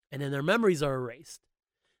 And then their memories are erased.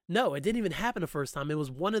 No, it didn't even happen the first time. It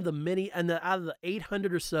was one of the many, and out of the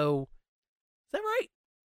 800 or so, is that right?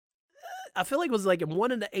 I feel like it was like in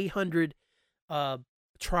one of the 800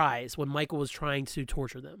 tries when Michael was trying to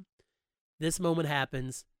torture them. This moment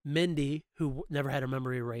happens. Mindy, who never had her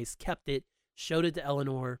memory erased, kept it, showed it to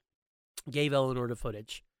Eleanor, gave Eleanor the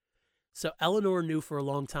footage. So Eleanor knew for a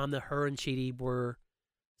long time that her and Chidi were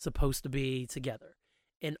supposed to be together.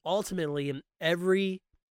 And ultimately, in every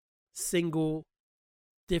single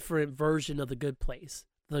different version of the Good Place,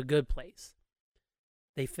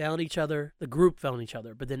 they found each other, the group found each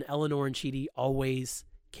other, but then Eleanor and Chidi always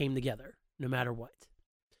came together, no matter what.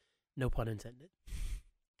 No pun intended.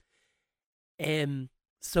 And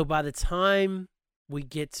so by the time we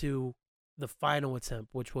get to the final attempt,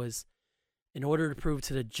 which was in order to prove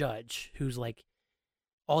to the judge, who's like,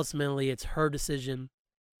 ultimately it's her decision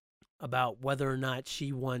about whether or not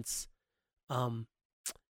she wants,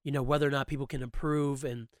 whether or not people can improve.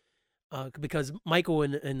 And because Michael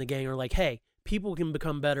and the gang are like, hey, people can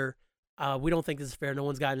become better. We don't think this is fair. No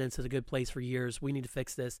one's gotten into the Good Place for years. We need to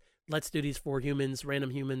fix this. Let's do these 4 humans, random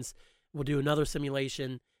humans. We'll do another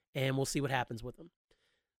simulation, and we'll see what happens with them.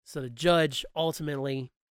 So the judge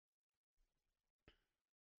ultimately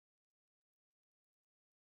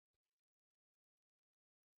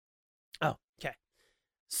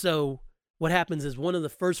So what happens is one of the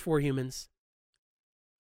first 4 humans,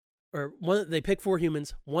 they pick 4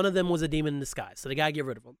 humans. One of them was a demon in disguise, so they gotta get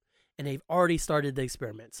rid of them. And they've already started the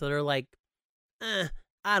experiment. So they're like,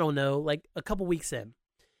 I don't know, like a couple weeks in.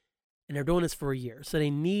 And they're doing this for a year. So they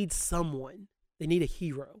need someone, they need a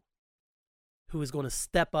hero who is going to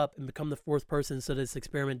step up and become the 4th person so this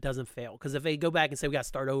experiment doesn't fail. Because if they go back and say we got to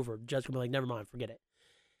start over, the judge will be like, never mind, forget it.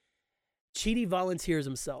 Chidi volunteers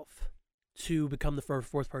himself to become the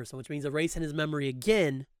 4th person, which means erasing his memory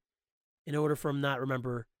again in order for him not to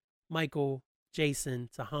remember Michael, Jason,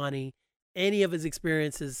 Tahani, any of his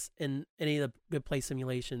experiences in any of the Good Place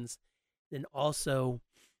simulations, then also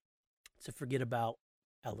to forget about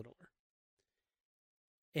Eleanor.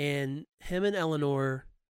 And him and Eleanor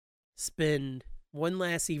spend one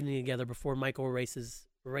last evening together before Michael erases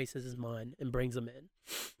erases his mind, and brings him in.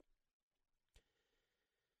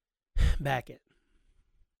 Back in.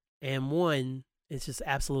 And one, it's just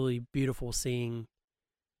absolutely beautiful seeing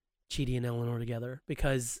Chidi and Eleanor together,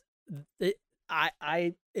 because it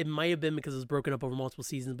might have been because it was broken up over multiple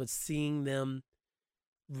seasons, but seeing them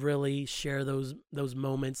really share those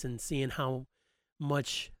moments and seeing how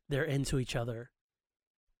much they're into each other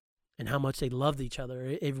and how much they loved each other,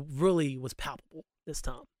 it really was palpable this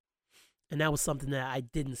time. And that was something that I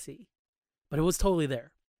didn't see, but it was totally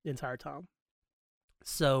there the entire time.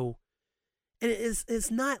 So, and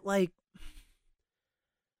it's not like,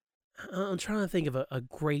 I'm trying to think of a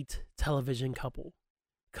great television couple,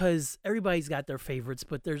 because everybody's got their favorites,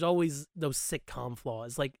 but there's always those sitcom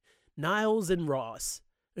flaws, like Niles and Niles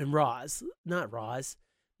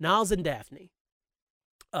and Daphne,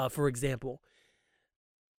 for example.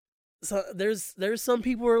 So there's some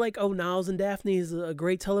people who are like, oh, Niles and Daphne is a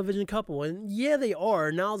great television couple. And yeah, they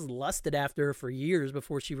are. Niles lusted after her for years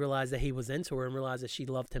before she realized that he was into her and realized that she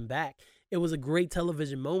loved him back. It was a great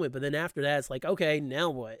television moment. But then after that, it's like, okay, now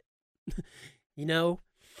what? You know?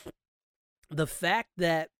 The fact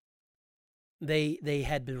that they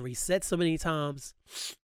had been reset so many times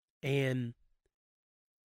and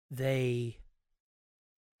they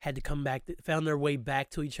had to come back, found their way back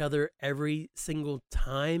to each other every single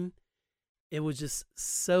time. It was just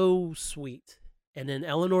so sweet. And then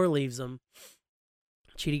Eleanor leaves him.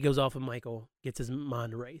 Chidi goes off with Michael, gets his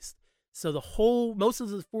mind erased. So most of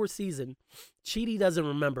the fourth season, Chidi doesn't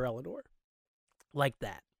remember Eleanor like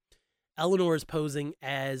that. Eleanor is posing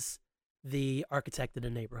as the architect of the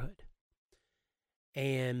neighborhood.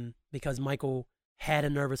 And because Michael had a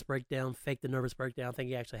nervous breakdown, faked a nervous breakdown, I think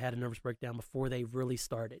he actually had a nervous breakdown before they really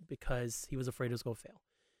started because he was afraid it was going to fail.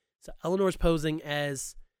 So Eleanor's posing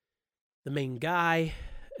as the main guy,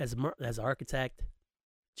 as architect.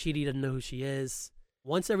 Chidi doesn't know who she is.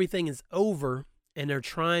 Once everything is over and they're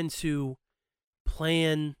trying to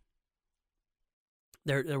plan,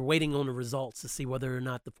 they're waiting on the results to see whether or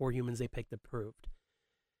not the 4 humans they picked approved.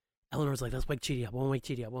 Eleanor's like, let's wake Chidi up. I want to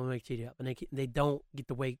wake Chidi up. And they don't get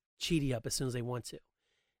to wake Chidi up as soon as they want to.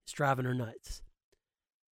 It's driving her nuts.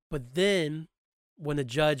 But then when the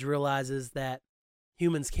judge realizes that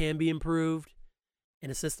humans can be improved and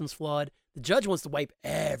the system's flawed, the judge wants to wipe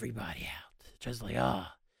everybody out. The judge's like,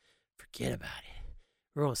 forget about it.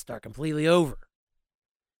 We're going to start completely over.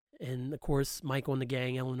 And, of course, Michael and the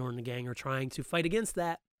gang, Eleanor and the gang are trying to fight against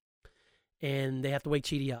that. And they have to wake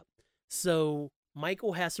Chidi up. So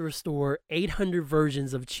Michael has to restore 800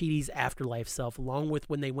 versions of Chidi's afterlife self, along with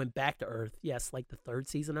when they went back to Earth. Yes, like the 3rd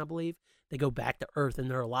season, I believe. They go back to Earth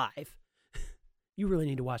and they're alive. You really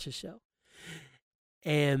need to watch this show.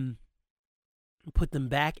 And put them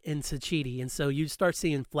back into Chidi. And so you start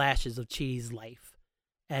seeing flashes of Chidi's life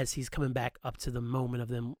as he's coming back up to the moment of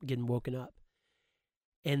them getting woken up.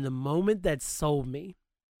 And the moment that sold me,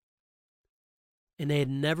 and they had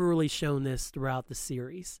never really shown this throughout the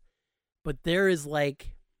series, but there is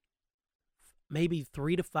like maybe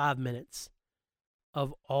 3 to 5 minutes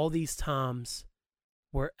of all these times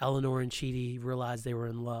where Eleanor and Chidi realized they were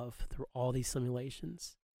in love through all these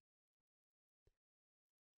simulations.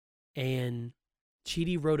 And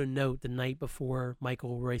Chidi wrote a note the night before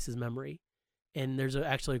Michael erased his memory. And there's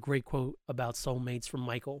actually a great quote about soulmates from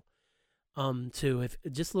Michael. Too. If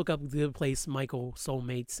just look up the place Michael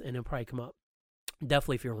soulmates and it'll probably come up.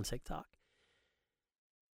 Definitely if you're on TikTok.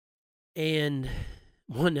 And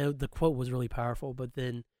one note, the quote was really powerful, but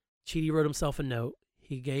then Chidi wrote himself a note.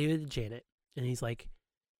 He gave it to Janet, and he's like,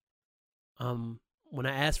 when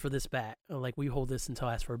I asked for this back, like, will you hold this until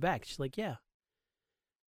I ask for it back? She's like, yeah.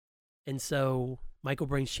 And so Michael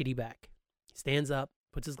brings Chidi back. He stands up,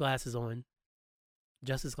 puts his glasses on,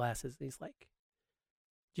 adjusts his glasses, and he's like,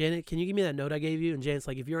 Janet, can you give me that note I gave you? And Janet's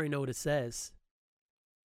like, if you already know what it says,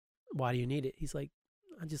 why do you need it? He's like,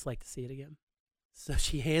 I'd just like to see it again. So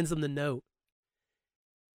she hands him the note.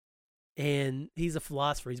 And he's a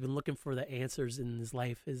philosopher. He's been looking for the answers in his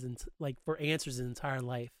life, for answers his entire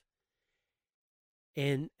life.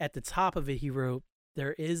 And at the top of it, he wrote,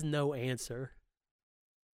 there is no answer.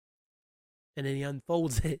 And then he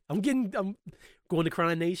unfolds it. I'm going to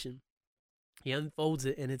Crying Nation. He unfolds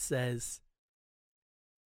it and it says,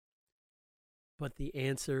 but the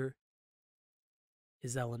answer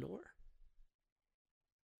is Eleanor.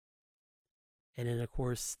 And then, of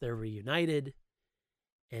course, they're reunited.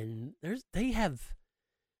 And they have,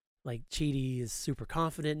 like, Chidi is super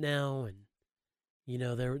confident now. And, you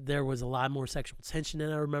know, there was a lot more sexual tension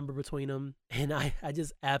than I remember between them. And I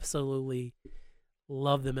just absolutely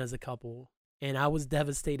love them as a couple. And I was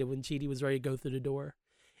devastated when Chidi was ready to go through the door.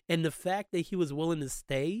 And the fact that he was willing to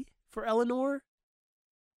stay for Eleanor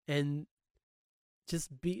and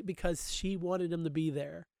because she wanted him to be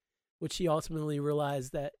there, which she ultimately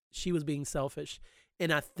realized that she was being selfish.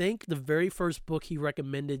 And I think the very first book he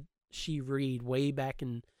recommended she read way back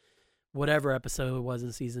in whatever episode it was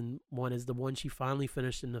in season 1 is the one she finally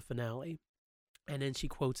finished in the finale. And then she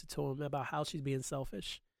quotes it to him about how she's being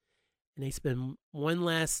selfish. And they spend one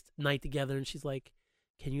last night together, and she's like,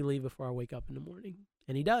 can you leave before I wake up in the morning?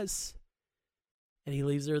 And he does. And he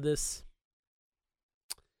leaves her this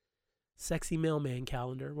sexy mailman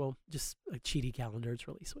calendar. Well, just a cheaty calendar. It's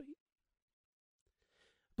really sweet.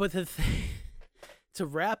 But to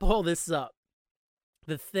wrap all this up,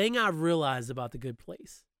 the thing I realized about The Good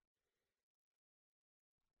Place,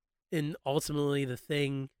 and ultimately the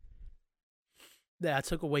thing that I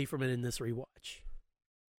took away from it in this rewatch,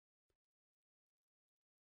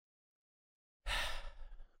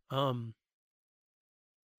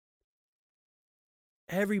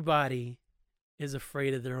 everybody is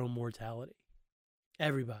afraid of their own mortality.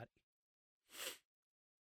 Everybody.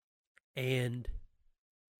 And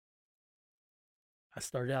I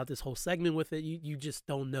started out this whole segment with it. You just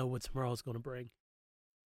don't know what tomorrow's going to bring.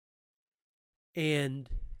 And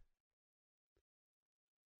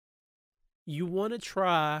you want to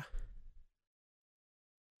try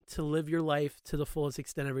to live your life to the fullest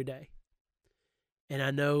extent every day. And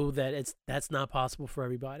I know that that's not possible for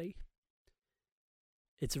everybody.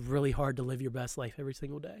 It's really hard to live your best life every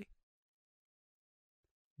single day.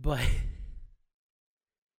 But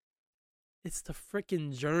it's the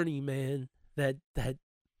freaking journey, man, that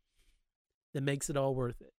makes it all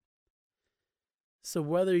worth it. So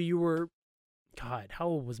whether you were, God, how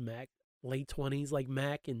old was Mac? Late 20s like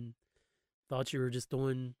Mac, and thought you were just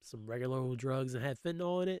doing some regular old drugs and had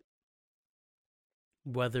fentanyl in it.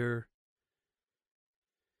 Whether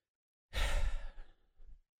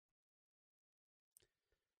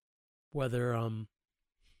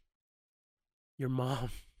your mom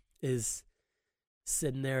is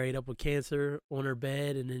sitting there ate up with cancer on her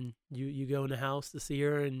bed, and then you go in the house to see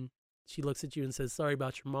her, and she looks at you and says, sorry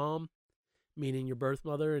about your mom, meaning your birth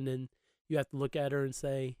mother, and then you have to look at her and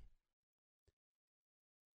say,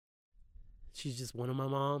 she's just one of my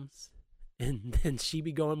moms, and then she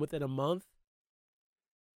be gone within a month.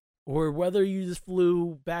 Or whether you just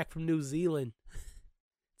flew back from New Zealand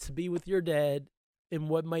to be with your dad in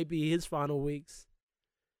what might be his final weeks.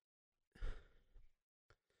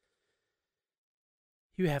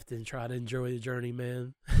 You have to try to enjoy the journey,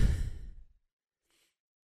 man.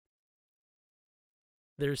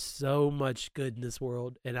 There's so much good in this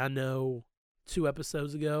world. And I know 2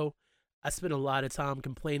 episodes ago, I spent a lot of time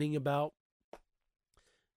complaining about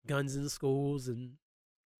guns in schools and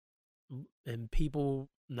people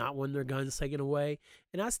not wanting their guns taken away.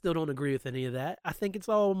 And I still don't agree with any of that. I think it's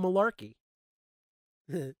all malarkey.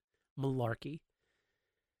 Malarkey.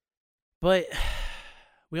 But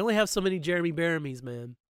we only have so many Jeremy Bearimys,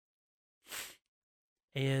 man.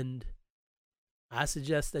 And I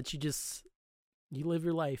suggest that you live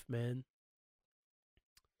your life, man.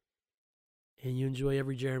 And you enjoy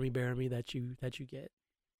every Jeremy Bearimy that you get.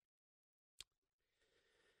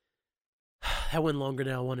 That went longer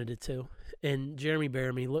than I wanted it to. And Jeremy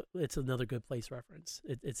Bearimy, look, it's another Good Place reference.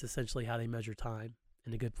 It's essentially how they measure time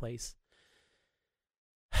in a Good Place.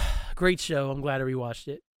 Great show. I'm glad I rewatched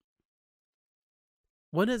it.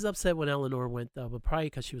 One is upset when Eleanor went, though, but probably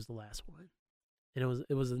because she was the last one. And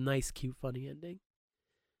it was a nice, cute, funny ending.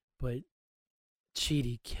 But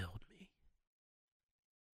Chidi killed me.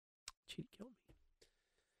 Chidi killed me.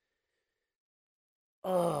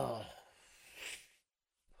 Oh.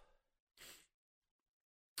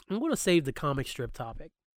 I'm going to save the comic strip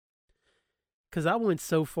topic. Because I went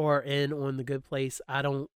so far in on The Good Place, I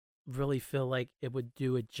don't really feel like it would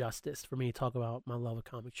do it justice for me to talk about my love of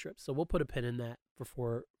comic strips. So we'll put a pin in that for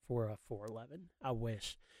 411. I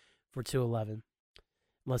wish. For 211.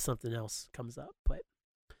 Unless something else comes up. But,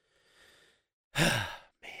 man.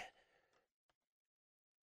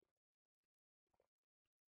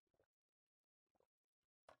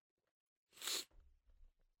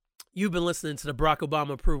 You've been listening to the Barack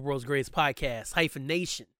Obama approved World's Greatest Podcast, Hyphen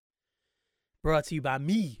Nation. Brought to you by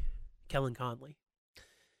me, Kellen Conley.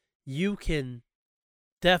 You can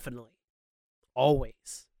definitely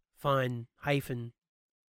always find Hyphen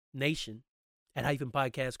Nation at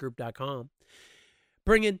hyphenpodcastgroup.com.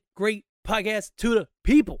 Bringing great podcasts to the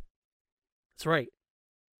people. That's right.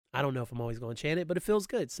 I don't know if I'm always going to chant it, but it feels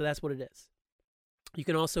good, so that's what it is. You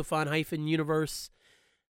can also find Hyphen Universe.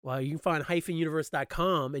 Well, you can find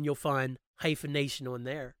hyphenuniverse.com, and you'll find Hyphen Nation on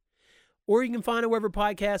there. Or you can find it wherever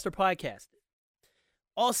podcasts are podcasted.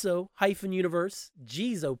 Also, Hyphen Universe,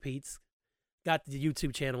 Geezo Pete's got the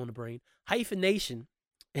YouTube channel on the brain. Hyphen Nation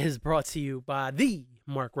is brought to you by the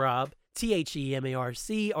Mark Rob,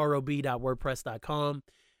 TheMarcRob.wordpress.com,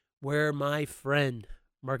 where my friend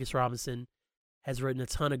Marcus Robinson has written a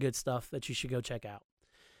ton of good stuff that you should go check out.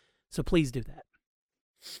 So please do that.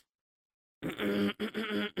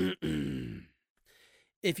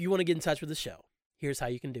 If you want to get in touch with the show, here's how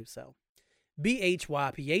you can do so.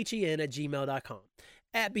 BHYPHEN@gmail.com,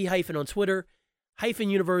 at B- on Twitter,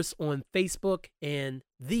 -universe on Facebook, and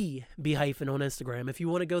the B- on Instagram. If you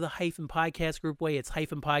want to go the hyphen podcast group way, it's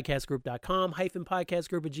 -podcastgroup.com,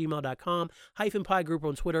 -podcastgroup@gmail.com, -pod group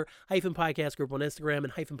on Twitter, -podcast group on Instagram,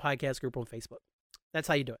 and -podcast group on Facebook. That's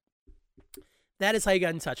how you do it. That is how you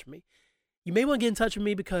got in touch with me. You may want to get in touch with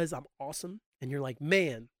me because I'm awesome, and you're like,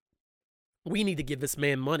 man, we need to give this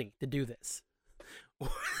man money to do this.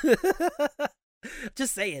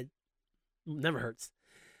 Just saying. Never hurts.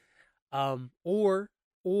 Or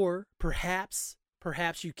perhaps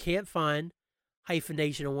you can't find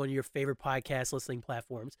Hyphenation on one of your favorite podcast listening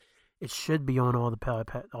platforms. It should be on all the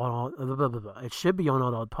it should be on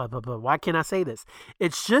all the why can't I say this?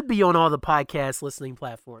 It should be on all the podcast listening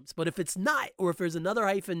platforms. But if it's not, or if there's another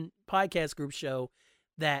Hyphen podcast group show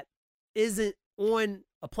that isn't on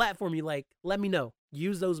a platform you like, let me know.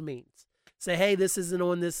 Use those means. Say, hey, this isn't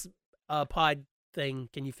on this pod thing.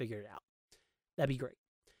 Can you figure it out? That'd be great.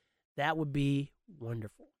 That would be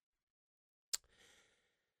wonderful.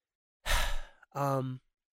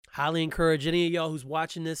 Highly encourage any of y'all who's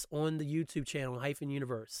watching this on the YouTube channel,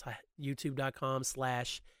 -universe,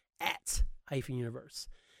 youtube.com/@-universe.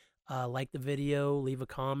 Like the video, leave a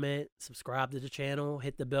comment, subscribe to the channel,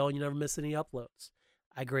 hit the bell, and you never miss any uploads.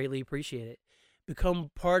 I greatly appreciate it. Become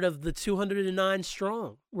part of the 209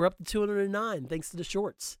 strong. We're up to 209 thanks to the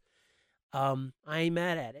shorts. I ain't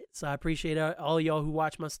mad at it. So I appreciate all of y'all who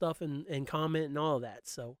watch my stuff and comment and all of that.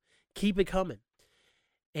 So keep it coming.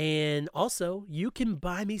 And also, you can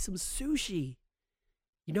buy me some sushi.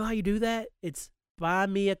 You know how you do that? It's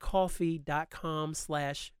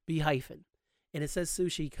buymeacoffee.com/B-. And it says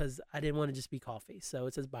sushi because I didn't want to just be coffee. So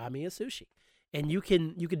it says buy me a sushi. And you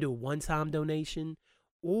can do a one-time donation,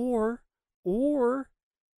 or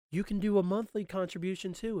you can do a monthly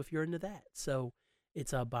contribution too if you're into that. So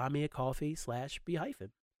it's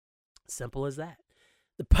buymeacoffee/B-. Simple as that.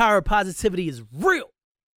 The power of positivity is real.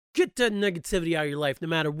 Get that negativity out of your life, no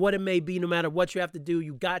matter what it may be, no matter what you have to do.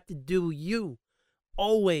 You got to do you.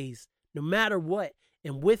 Always, no matter what.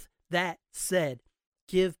 And with that said,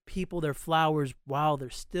 give people their flowers while they're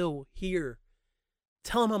still here.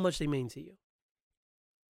 Tell them how much they mean to you.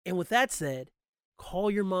 And with that said,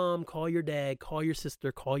 call your mom, call your dad, call your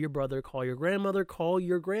sister, call your brother, call your grandmother, call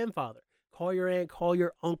your grandfather, call your aunt, call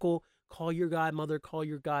your uncle, call your godmother, call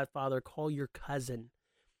your godfather, call your cousin,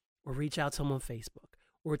 or reach out to them on Facebook,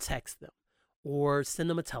 or text them, or send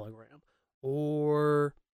them a telegram,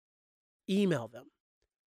 or email them.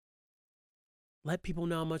 Let people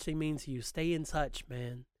know how much they mean to you. Stay in touch,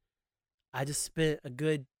 man. I just spent a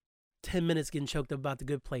good 10 minutes getting choked up about The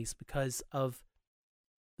Good Place because of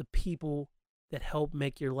the people that help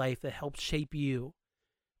make your life, that help shape you.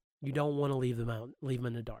 You don't want to leave them out, leave them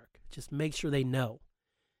in the dark. Just make sure they know.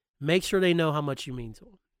 Make sure they know how much you mean to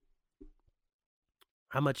them.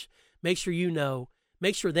 Make sure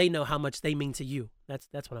they know how much they mean to you. That's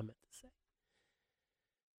what I meant to say.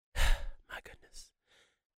 My goodness.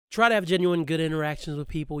 Try to have genuine good interactions with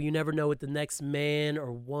people. You never know what the next man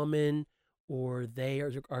or woman or they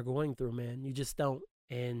are going through, man. You just don't.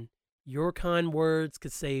 And your kind words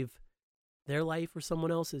could save their life or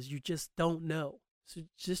someone else's. You just don't know. So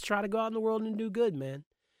just try to go out in the world and do good, man.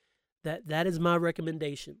 That is my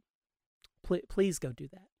recommendation. Please go do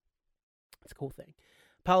that. It's a cool thing.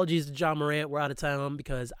 Apologies to Ja Morant. We're out of time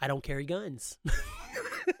because I don't carry guns.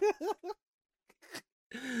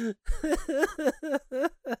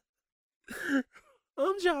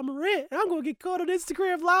 I'm Ja Morant. I'm going to get caught on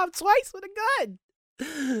Instagram Live twice with a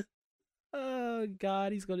gun. Oh,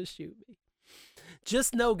 God, he's going to shoot me.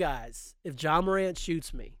 Just know, guys, if Ja Morant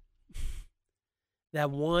shoots me, that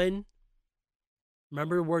one,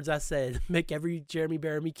 remember the words I said, make every Jeremy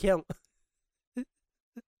Bearimys count.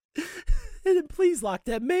 And then please lock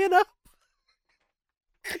that man up.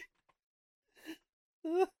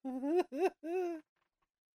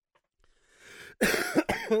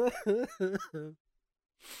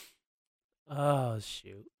 Oh,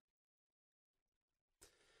 shoot.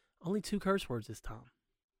 Only 2 curse words this time.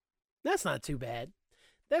 That's not too bad.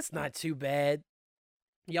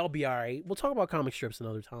 Y'all be all right. We'll talk about comic strips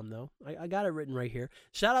another time, though. I got it written right here.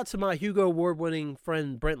 Shout out to my Hugo Award-winning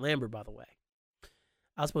friend, Brent Lambert, by the way.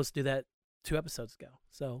 I was supposed to do that 2 episodes ago.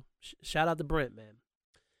 So, shout out to Brent, man.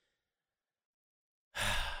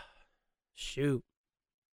 Shoot.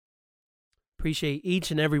 Appreciate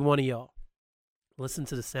each and every one of y'all. Listen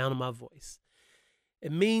to the sound of my voice.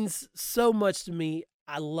 It means so much to me.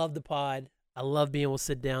 I love the pod. I love being able to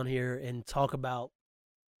sit down here and talk about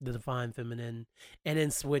the Divine Feminine and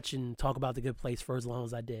then switch and talk about The Good Place for as long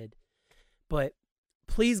as I did. But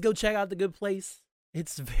please go check out The Good Place.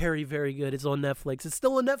 It's very, very good. It's on Netflix. It's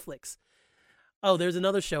still on Netflix. Oh, there's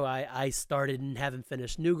another show I started and haven't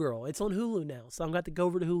finished. New Girl. It's on Hulu now, so I'm got to go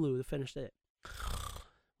over to Hulu to finish it.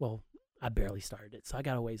 Well, I barely started it, so I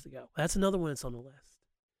got a ways to go. That's another one that's on the list.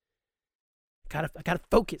 I gotta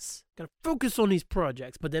focus. Gotta focus on these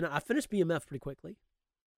projects. But then I finished BMF pretty quickly.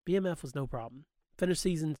 BMF was no problem.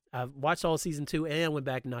 I watched all season 2 and went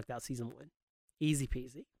back and knocked out season 1. Easy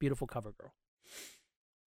peasy. Beautiful cover girl.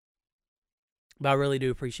 But I really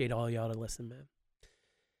do appreciate all y'all to listen, man.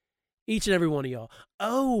 Each and every one of y'all.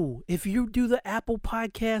 Oh, if you do the Apple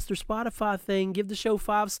Podcast or Spotify thing, give the show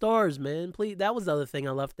 5 stars, man. Please. That was the other thing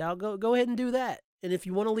I left out. Go ahead and do that. And if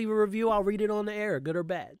you want to leave a review, I'll read it on the air, good or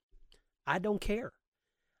bad. I don't care.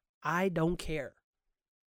 I don't care.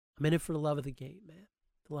 I'm in it for the love of the game, man.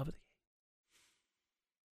 The love of the game.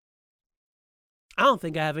 I don't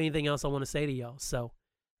think I have anything else I want to say to y'all, so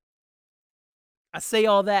I say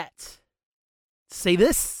all that. Say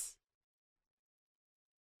this.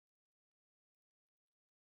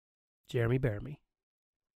 Jeremy Bearimys.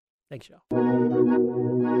 Thanks, y'all.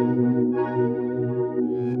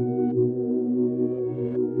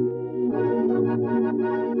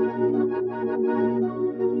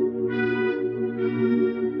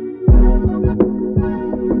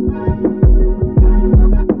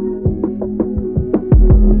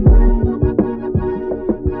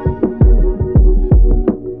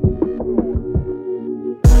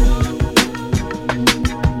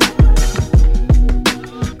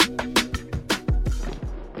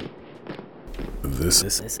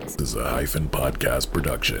 This is a Hyphen Podcast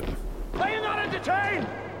production. Are you not entertained?